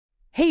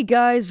Hey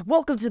guys,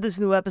 welcome to this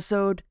new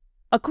episode.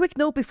 A quick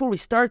note before we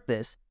start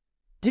this.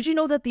 Did you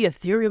know that the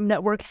Ethereum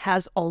network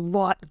has a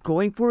lot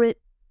going for it?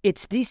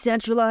 It's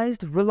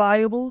decentralized,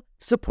 reliable,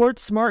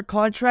 supports smart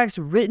contracts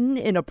written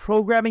in a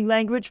programming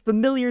language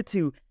familiar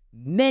to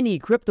many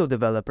crypto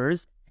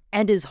developers,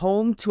 and is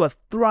home to a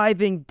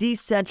thriving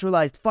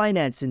decentralized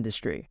finance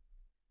industry.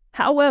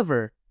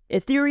 However,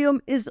 Ethereum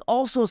is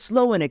also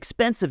slow and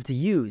expensive to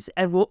use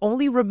and will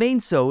only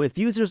remain so if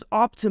users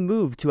opt to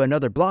move to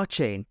another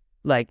blockchain,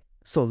 like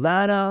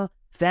Solana,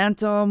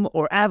 Phantom,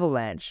 or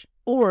Avalanche,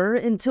 or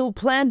until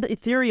planned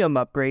Ethereum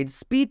upgrades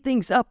speed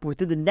things up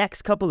within the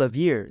next couple of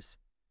years.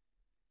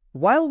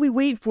 While we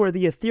wait for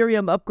the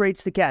Ethereum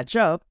upgrades to catch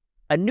up,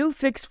 a new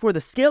fix for the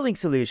scaling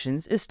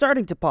solutions is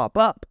starting to pop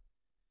up.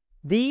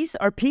 These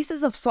are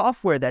pieces of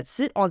software that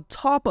sit on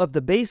top of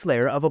the base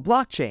layer of a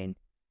blockchain,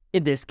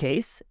 in this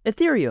case,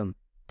 Ethereum,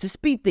 to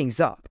speed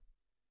things up.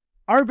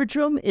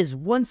 Arbitrum is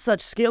one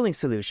such scaling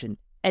solution,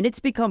 and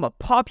it's become a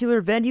popular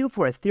venue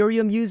for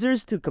Ethereum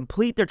users to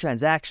complete their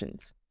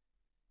transactions.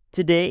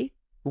 Today,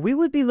 we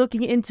would be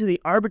looking into the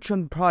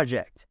Arbitrum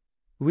project.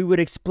 We would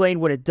explain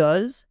what it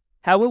does,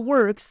 how it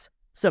works,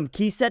 some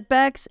key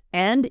setbacks,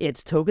 and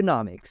its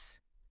tokenomics.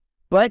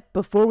 But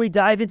before we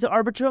dive into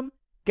Arbitrum,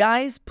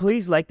 guys,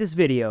 please like this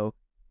video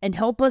and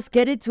help us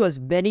get it to as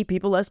many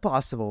people as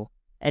possible.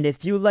 And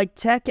if you like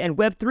tech and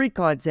Web3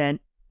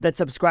 content, then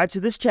subscribe to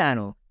this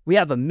channel. We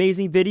have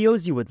amazing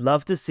videos you would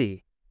love to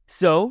see.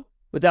 So,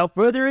 without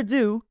further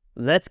ado,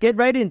 let's get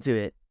right into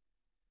it.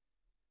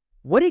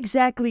 What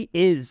exactly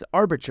is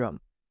Arbitrum?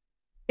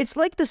 It's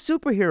like the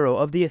superhero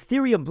of the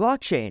Ethereum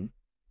blockchain.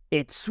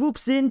 It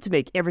swoops in to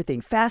make everything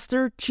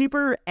faster,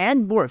 cheaper,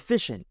 and more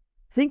efficient.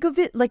 Think of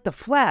it like the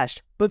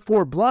Flash, but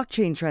for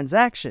blockchain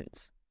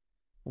transactions.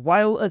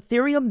 While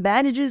Ethereum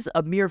manages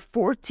a mere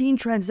 14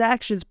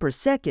 transactions per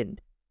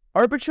second,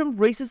 Arbitrum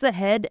races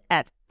ahead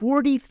at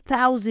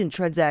 40,000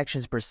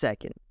 transactions per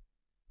second.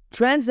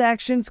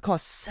 Transactions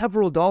cost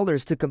several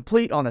dollars to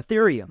complete on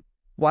Ethereum,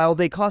 while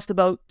they cost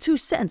about 2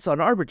 cents on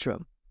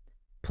Arbitrum.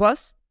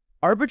 Plus,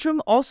 Arbitrum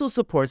also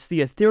supports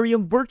the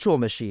Ethereum Virtual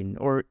Machine,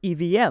 or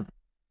EVM,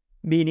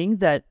 meaning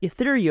that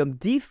Ethereum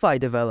DeFi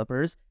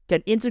developers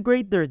can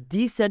integrate their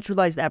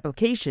decentralized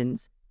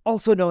applications,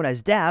 also known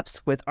as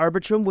dApps, with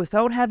Arbitrum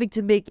without having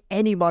to make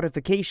any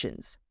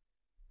modifications.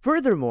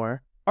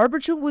 Furthermore,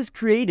 Arbitrum was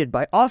created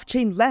by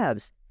Off-Chain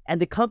Labs, and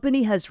the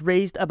company has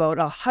raised about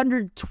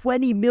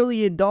 $120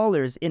 million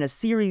in a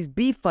Series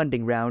B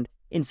funding round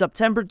in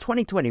September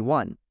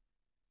 2021.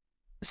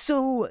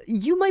 So,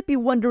 you might be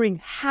wondering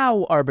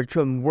how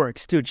Arbitrum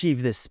works to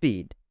achieve this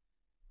speed.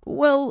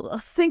 Well,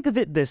 think of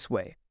it this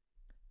way.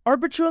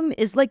 Arbitrum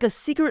is like a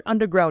secret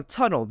underground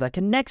tunnel that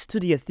connects to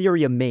the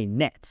Ethereum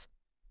mainnet.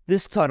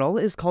 This tunnel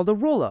is called a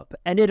rollup,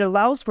 and it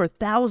allows for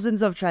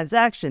thousands of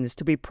transactions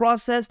to be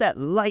processed at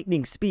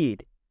lightning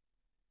speed.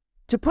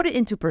 To put it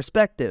into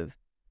perspective,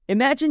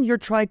 imagine you're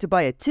trying to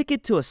buy a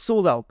ticket to a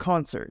sold-out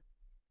concert.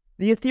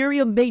 The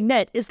Ethereum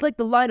mainnet is like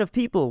the line of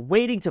people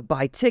waiting to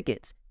buy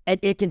tickets, and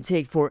it can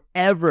take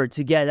forever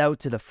to get out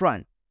to the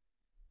front.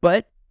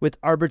 But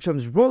with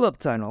Arbitrum's roll-up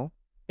tunnel,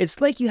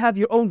 it's like you have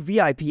your own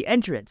VIP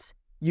entrance.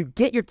 You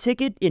get your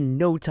ticket in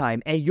no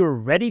time, and you're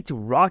ready to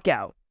rock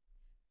out.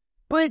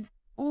 But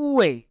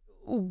wait,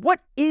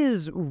 what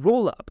is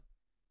roll-up?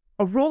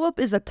 A roll-up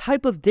is a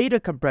type of data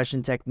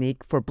compression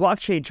technique for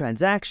blockchain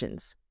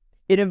transactions.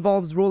 It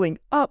involves rolling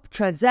up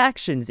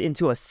transactions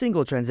into a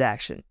single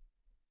transaction.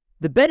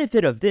 The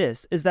benefit of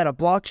this is that a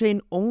blockchain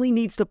only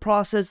needs to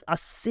process a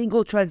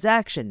single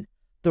transaction,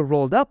 the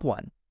rolled up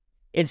one,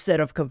 instead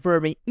of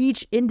confirming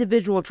each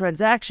individual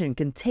transaction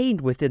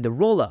contained within the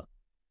rollup.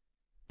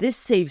 This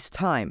saves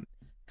time.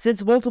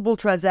 Since multiple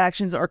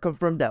transactions are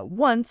confirmed at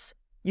once,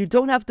 you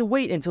don't have to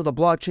wait until the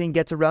blockchain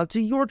gets around to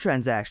your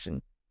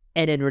transaction.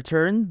 And in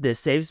return, this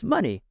saves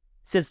money,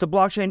 since the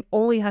blockchain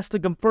only has to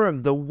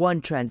confirm the one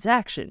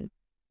transaction.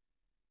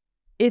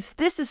 If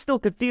this is still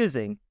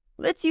confusing,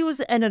 let's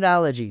use an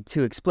analogy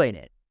to explain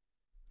it.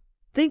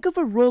 Think of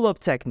a roll-up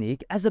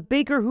technique as a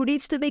baker who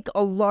needs to make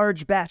a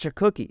large batch of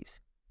cookies.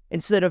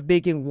 Instead of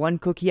baking one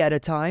cookie at a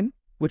time,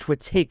 which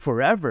would take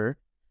forever,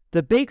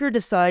 the baker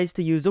decides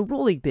to use a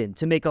rolling pin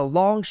to make a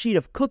long sheet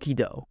of cookie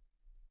dough.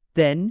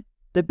 Then,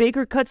 the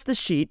baker cuts the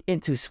sheet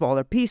into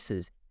smaller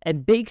pieces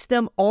and bakes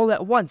them all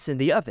at once in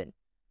the oven.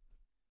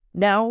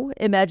 Now,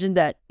 imagine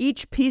that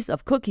each piece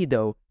of cookie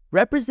dough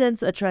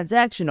represents a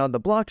transaction on the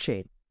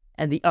blockchain,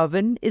 and the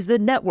oven is the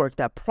network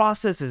that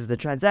processes the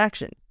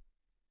transaction.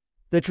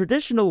 The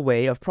traditional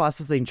way of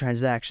processing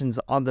transactions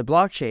on the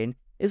blockchain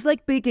is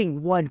like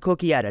baking one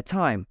cookie at a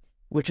time,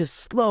 which is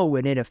slow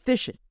and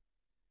inefficient.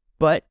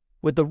 But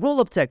with the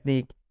roll-up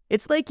technique,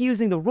 it's like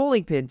using the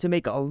rolling pin to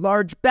make a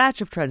large batch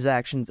of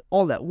transactions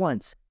all at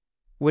once,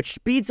 which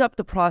speeds up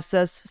the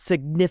process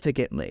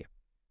significantly.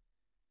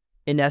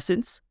 In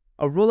essence,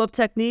 a roll-up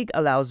technique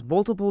allows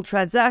multiple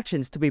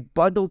transactions to be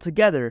bundled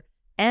together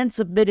and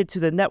submitted to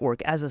the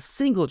network as a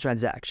single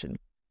transaction.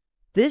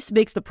 This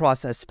makes the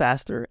process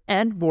faster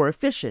and more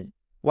efficient,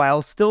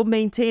 while still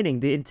maintaining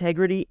the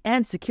integrity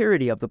and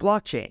security of the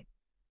blockchain.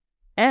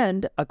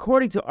 And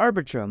according to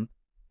Arbitrum,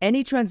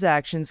 any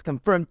transactions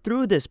confirmed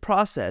through this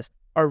process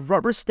are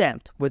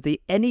rubber-stamped with the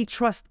any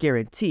trust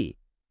guarantee.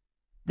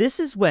 This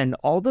is when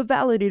all the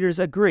validators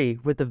agree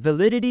with the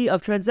validity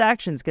of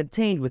transactions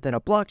contained within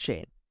a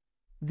blockchain.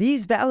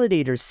 These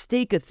validators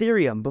stake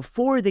Ethereum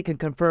before they can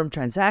confirm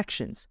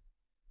transactions.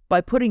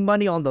 By putting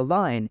money on the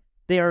line,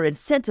 they are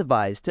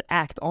incentivized to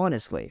act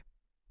honestly.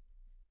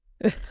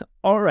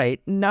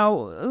 Alright, now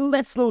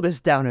let's slow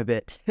this down a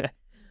bit.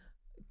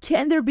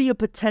 Can there be a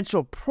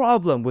potential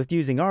problem with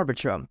using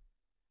Arbitrum?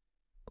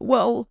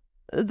 Well,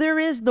 there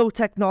is no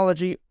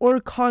technology or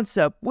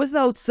concept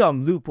without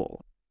some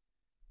loophole.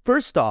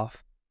 First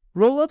off,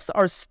 rollups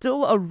are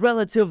still a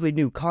relatively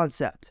new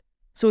concept,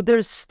 so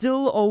there's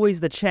still always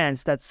the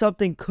chance that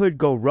something could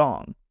go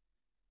wrong.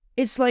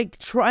 It's like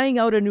trying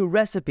out a new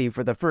recipe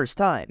for the first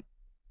time.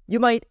 You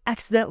might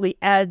accidentally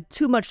add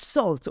too much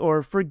salt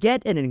or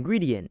forget an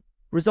ingredient,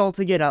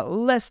 resulting in a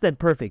less than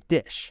perfect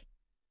dish.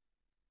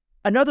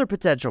 Another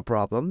potential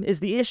problem is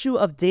the issue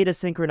of data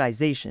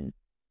synchronization.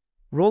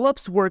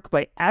 Rollups work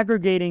by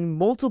aggregating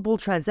multiple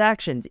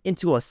transactions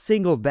into a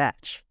single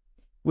batch,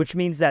 which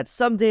means that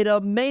some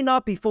data may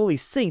not be fully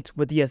synced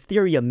with the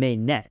Ethereum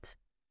mainnet.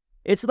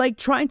 It's like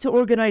trying to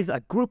organize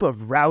a group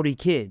of rowdy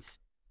kids.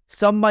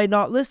 Some might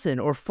not listen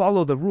or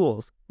follow the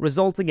rules,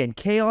 resulting in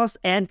chaos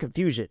and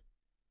confusion.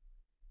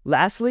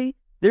 Lastly,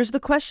 there's the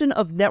question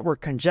of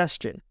network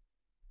congestion.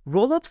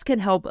 Rollups can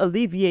help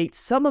alleviate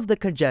some of the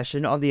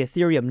congestion on the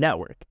Ethereum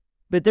network,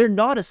 but they're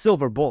not a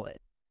silver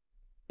bullet.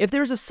 If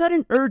there's a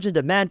sudden urge and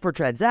demand for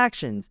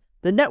transactions,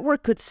 the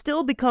network could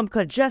still become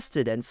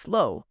congested and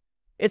slow.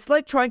 It's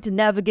like trying to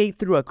navigate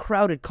through a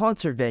crowded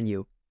concert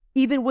venue.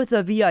 Even with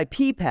a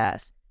VIP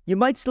pass, you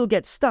might still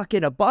get stuck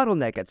in a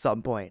bottleneck at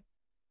some point.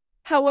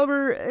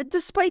 However,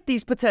 despite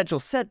these potential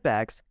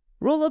setbacks,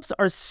 rollups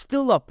are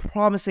still a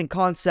promising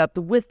concept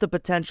with the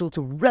potential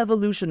to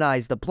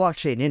revolutionize the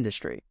blockchain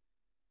industry.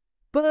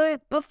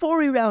 But before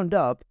we round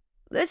up,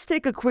 let's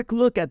take a quick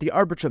look at the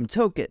Arbitrum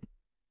token.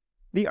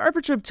 The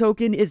Arbitrum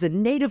token is a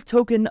native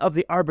token of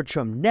the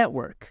Arbitrum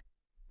network.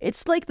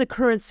 It's like the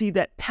currency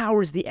that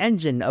powers the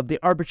engine of the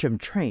Arbitrum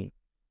train.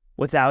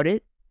 Without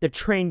it, the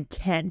train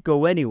can't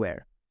go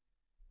anywhere.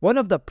 One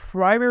of the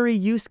primary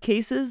use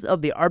cases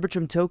of the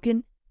Arbitrum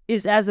token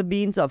is as a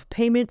means of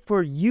payment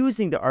for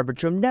using the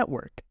Arbitrum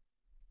network.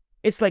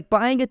 It's like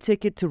buying a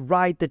ticket to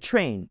ride the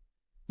train.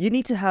 You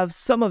need to have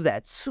some of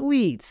that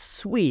sweet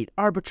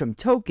Arbitrum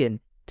token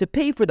to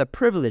pay for the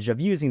privilege of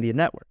using the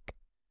network.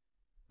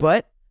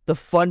 But the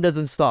fun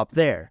doesn't stop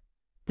there.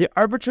 The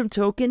Arbitrum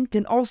token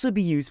can also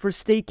be used for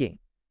staking.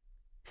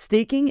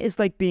 Staking is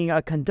like being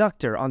a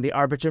conductor on the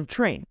Arbitrum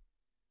train.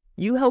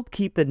 You help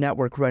keep the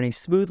network running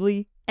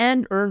smoothly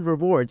and earn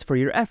rewards for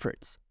your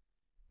efforts.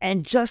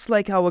 And just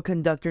like how a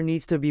conductor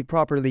needs to be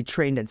properly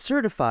trained and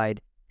certified,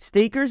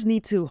 stakers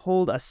need to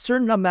hold a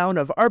certain amount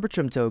of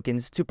Arbitrum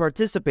tokens to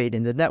participate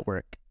in the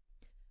network.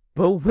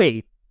 But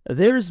wait,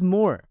 there's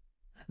more.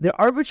 The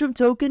Arbitrum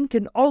token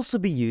can also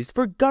be used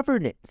for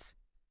governance.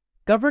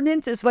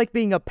 Governance is like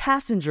being a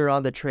passenger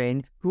on the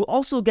train who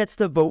also gets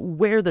to vote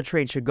where the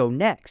train should go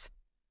next.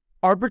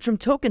 Arbitrum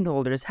token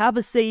holders have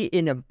a say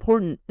in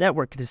important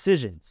network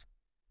decisions,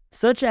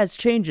 such as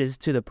changes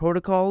to the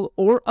protocol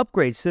or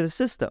upgrades to the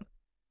system.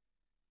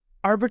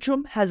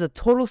 Arbitrum has a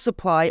total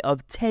supply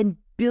of 10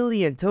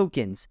 billion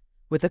tokens,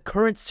 with a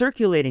current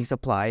circulating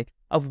supply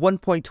of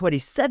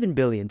 1.27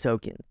 billion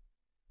tokens,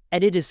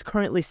 and it is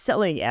currently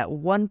selling at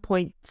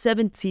 1.17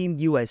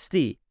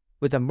 USD,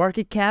 with a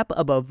market cap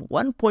above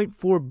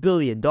 $1.4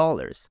 billion.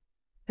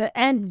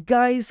 And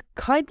guys,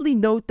 kindly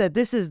note that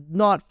this is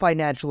not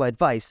financial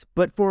advice,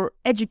 but for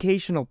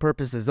educational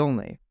purposes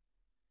only.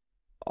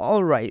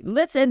 Alright,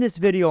 let's end this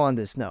video on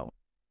this note.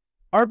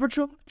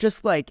 Arbitrum,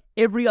 just like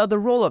every other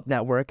rollup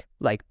network,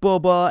 like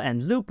Boba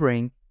and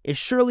Loopring, is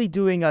surely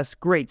doing us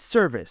great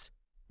service,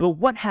 but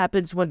what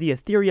happens when the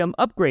Ethereum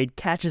upgrade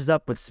catches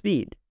up with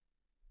speed?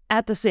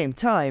 At the same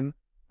time,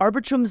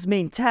 Arbitrum's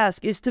main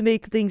task is to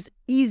make things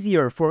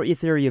easier for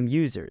Ethereum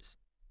users.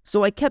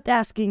 So I kept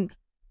asking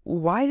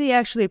why they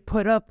actually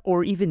put up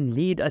or even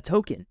need a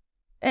token.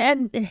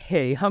 And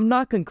hey, I'm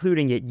not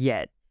concluding it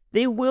yet.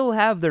 They will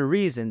have their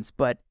reasons,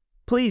 but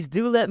please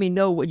do let me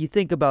know what you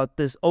think about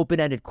this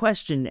open-ended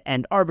question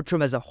and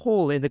Arbitrum as a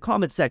whole in the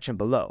comment section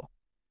below.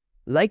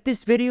 Like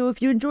this video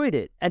if you enjoyed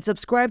it, and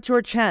subscribe to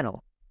our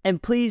channel.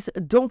 And please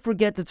don't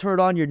forget to turn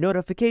on your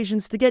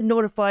notifications to get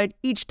notified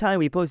each time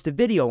we post a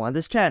video on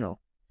this channel.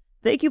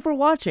 Thank you for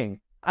watching.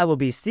 I will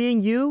be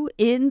seeing you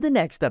in the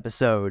next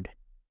episode.